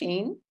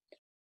 14,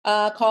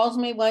 calls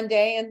me one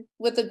day and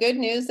with the good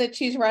news that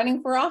she's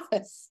running for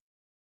office,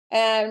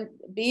 and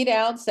beat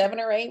out 7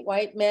 or 8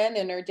 white men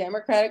in her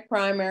Democratic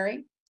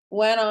primary,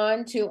 went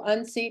on to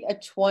unseat a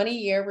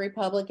 20-year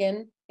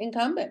Republican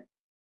incumbent.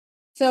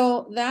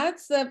 So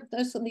that's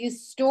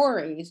these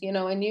stories,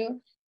 and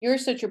you're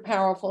such a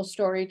powerful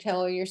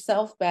storyteller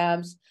yourself,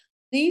 Babz.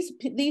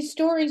 These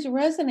stories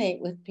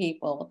resonate with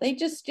people. They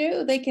just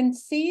do. They can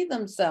see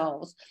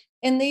themselves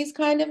in these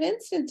kind of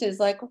instances,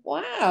 like,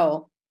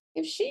 wow,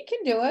 if she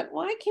can do it,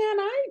 why can't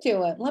I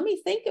do it? Let me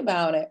think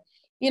about it.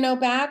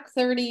 Back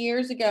 30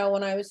 years ago,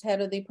 when I was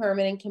head of the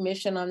Permanent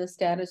Commission on the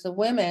Status of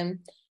Women,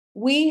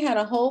 we had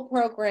a whole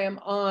program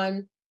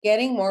on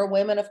getting more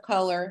women of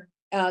color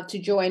to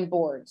join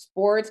boards,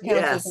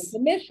 councils, and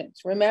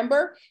commissions,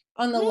 remember,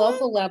 on the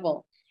local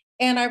level.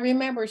 And I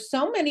remember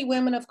so many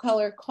women of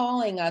color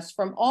calling us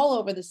from all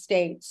over the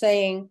state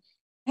saying,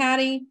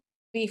 Patti,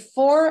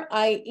 before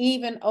I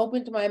even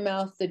opened my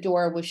mouth, the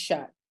door was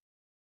shut.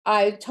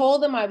 I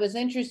told them I was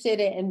interested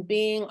in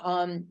being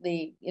on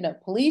the,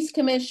 police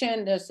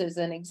commission, just as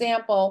an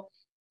example.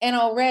 And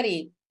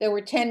already there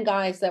were 10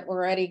 guys that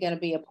were already going to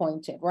be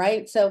appointed,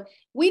 right? So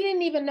we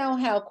didn't even know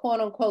how, quote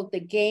unquote, the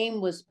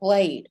game was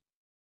played,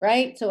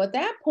 right? So at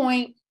that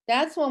point,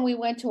 that's when we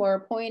went to our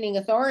appointing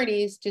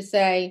authorities to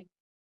say,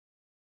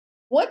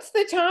 what's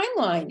the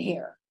timeline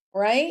here,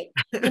 right?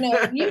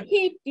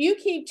 You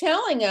keep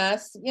telling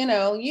us,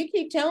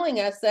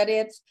 that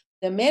it's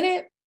the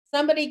minute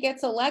somebody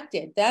gets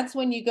elected, that's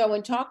when you go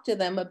and talk to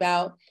them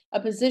about a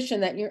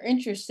position that you're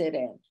interested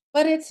in.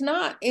 But it's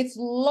not. It's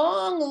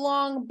long,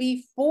 long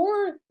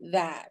before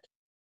that.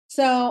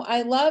 So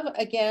I love,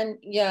 again,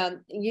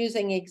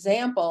 using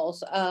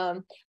examples.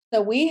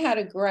 So we had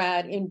a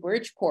grad in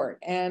Bridgeport,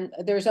 and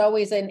there's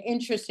always an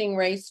interesting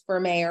race for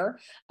mayor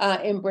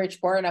in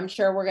Bridgeport. And I'm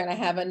sure we're going to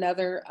have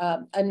another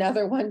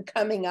one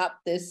coming up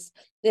this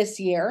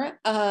year.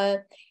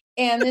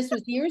 And this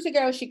was years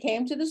ago. She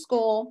came to the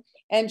school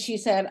and she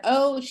said,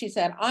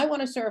 I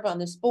want to serve on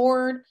this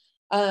board.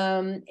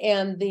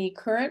 And the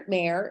current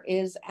mayor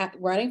is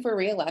running for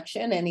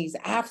re-election, and he's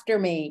after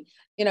me.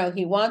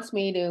 He wants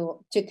me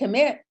to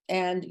commit,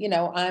 and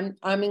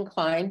I'm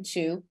inclined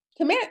to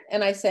commit.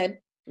 And I said,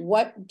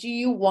 what do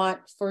you want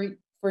for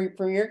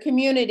your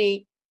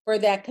community for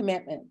that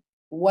commitment?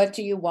 What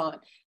do you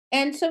want?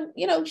 And so,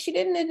 she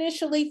didn't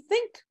initially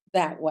think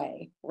that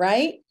way,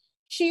 right?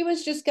 She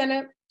was just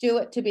gonna do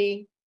it to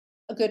be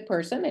a good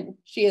person, and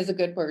she is a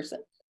good person.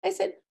 I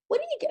said, what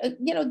do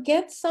you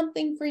get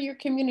something for your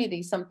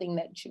community, something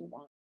that you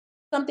want,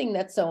 something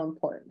that's so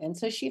important. And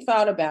so she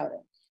thought about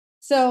it.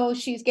 So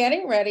she's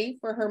getting ready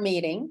for her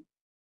meeting.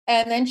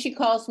 And then she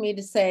calls me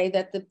to say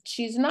that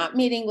she's not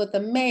meeting with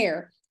the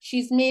mayor.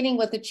 She's meeting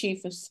with the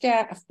chief of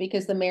staff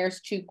because the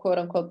mayor's too, quote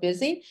unquote,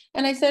 busy.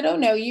 And I said, oh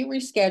no, you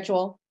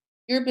reschedule.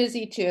 You're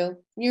busy too.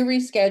 You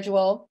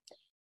reschedule.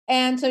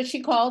 And so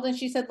she called and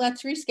she said,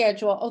 let's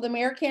reschedule. Oh, the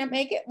mayor can't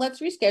make it. Let's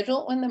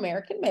reschedule when the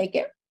mayor can make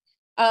it.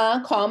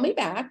 Call me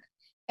back.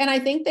 And I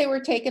think they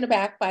were taken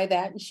aback by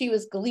that. And she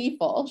was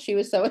gleeful. She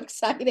was so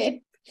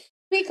excited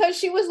because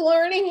she was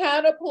learning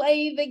how to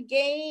play the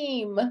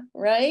game,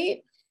 right?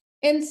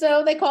 And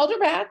so they called her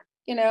back,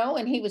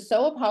 and he was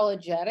so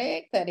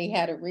apologetic that he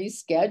had to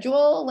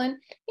reschedule, and,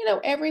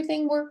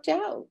 everything worked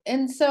out.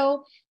 And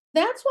so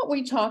that's what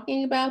we're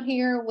talking about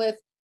here with,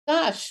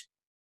 gosh,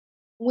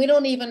 we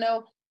don't even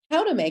know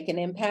how to make an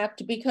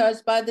impact,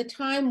 because by the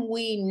time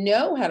we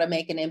know how to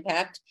make an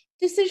impact,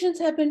 decisions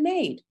have been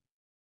made.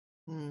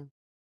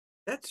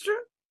 That's true.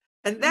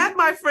 And that,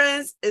 my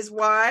friends, is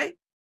why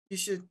you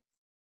should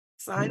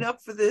sign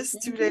up for this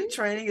 2-day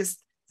training. Is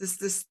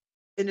this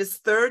in its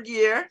third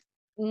year,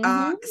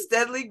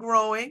 steadily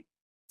growing.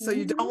 So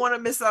you don't want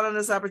to miss out on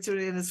this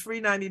opportunity. And it's free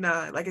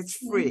 99, like it's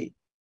free.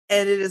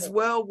 And it is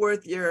well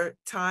worth your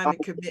time and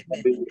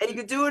commitment. And you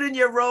can do it in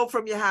your robe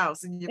from your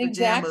house, in your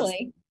pajamas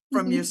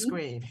from your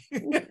screen.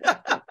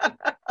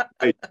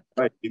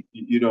 Right.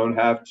 You don't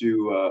have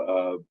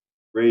to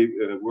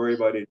worry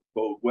about any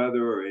cold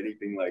weather or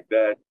anything like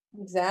that.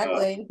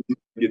 Exactly. You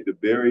get the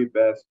very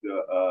best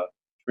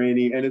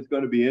training, and it's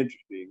going to be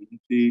interesting. You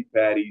see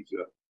Patti's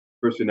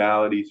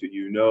personality, so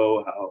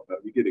how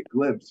you get a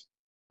glimpse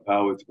of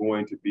how it's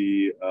going to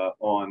be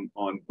on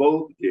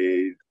both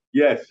days.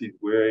 Yes, she's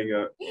wearing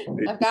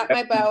I've got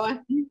my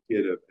boa.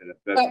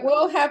 But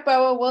we'll have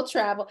boa, we'll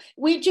travel.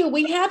 We do,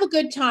 we have a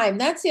good time.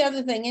 That's the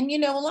other thing. And,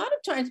 a lot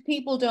of times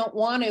people don't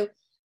want to,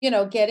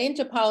 get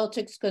into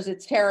politics because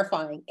it's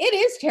terrifying. It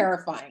is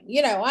terrifying.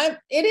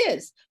 It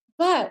is,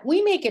 but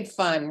we make it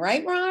fun,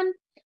 right, Ron?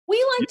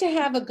 We like to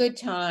have a good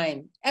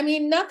time. I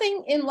mean,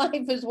 nothing in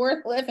life is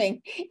worth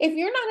living. If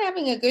you're not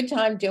having a good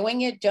time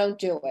doing it, don't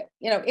do it.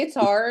 It's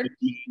hard,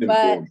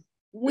 but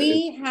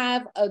we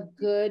have a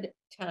good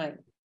time.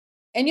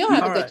 And you'll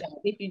have a good time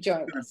if you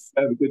join us.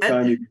 Have a good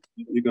time.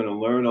 You're going to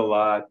learn a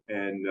lot.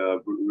 And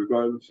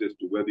regardless as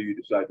to whether you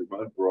decide to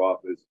run for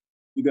office,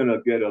 you're going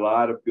to get a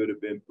lot of good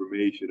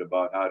information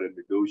about how to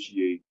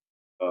negotiate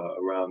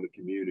around the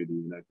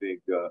community. And I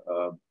think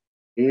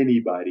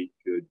anybody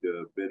could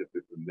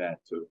benefit from that.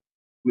 So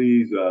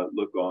please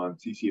look on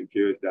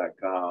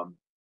ccmcares.com.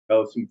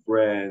 Tell some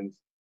friends,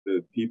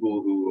 the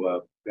people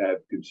who have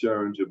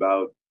concerns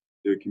about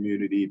their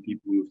community,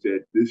 people who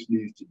said this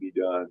needs to be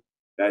done,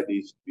 that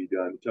needs to be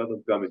done. Tell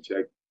them come and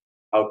check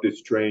out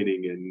this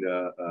training,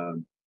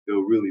 and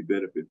they'll really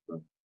benefit from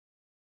it.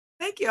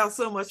 Thank you all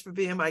so much for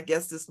being my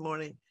guest this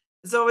morning.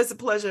 It's always a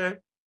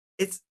pleasure.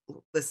 It's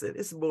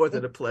more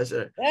than a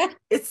pleasure.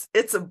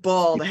 It's a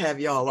ball to have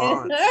y'all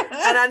on. And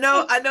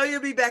I know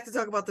you'll be back to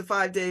talk about the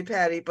 5-day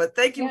Patti, but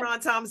thank you, Ron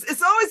Thomas.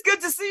 It's always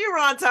good to see you,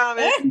 Ron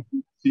Thomas.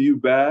 See you,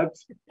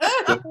 Babz.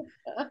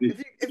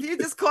 If you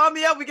just call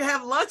me up, we can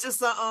have lunch or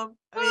something.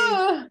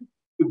 It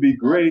would be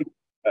great.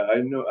 I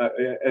know,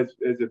 as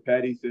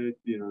Patti said,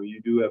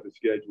 you do have a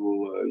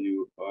schedule.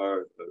 You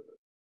are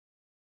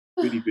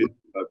pretty busy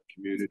about the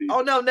community.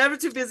 Oh no, never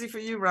too busy for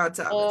you, Ron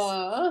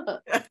Thomas.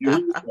 It's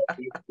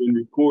been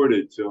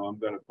recorded, so I'm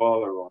going to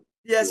call her on.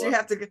 Yes, you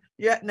have to.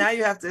 Yeah, now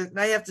you have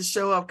to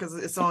show up because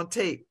it's on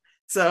tape.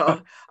 So,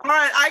 all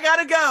right, I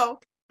gotta go.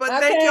 But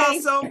thank y'all Okay.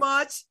 so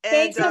much.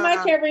 Thanks so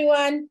much,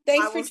 everyone.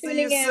 Thanks I for will see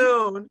tuning you in.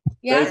 soon.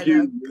 Yeah. Thank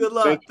you. Good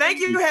luck. Thank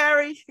you,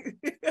 Harry.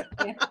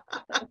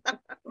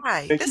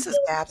 Hi, Thank this you. is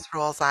Babz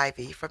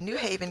Rawls-Ivy from New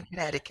Haven,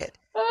 Connecticut,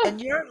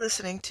 and you're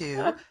listening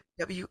to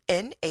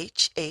WNHHLP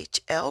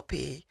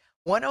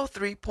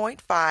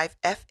 103.5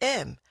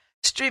 FM,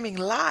 streaming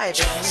live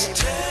at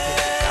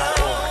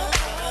newhavenindependent.org.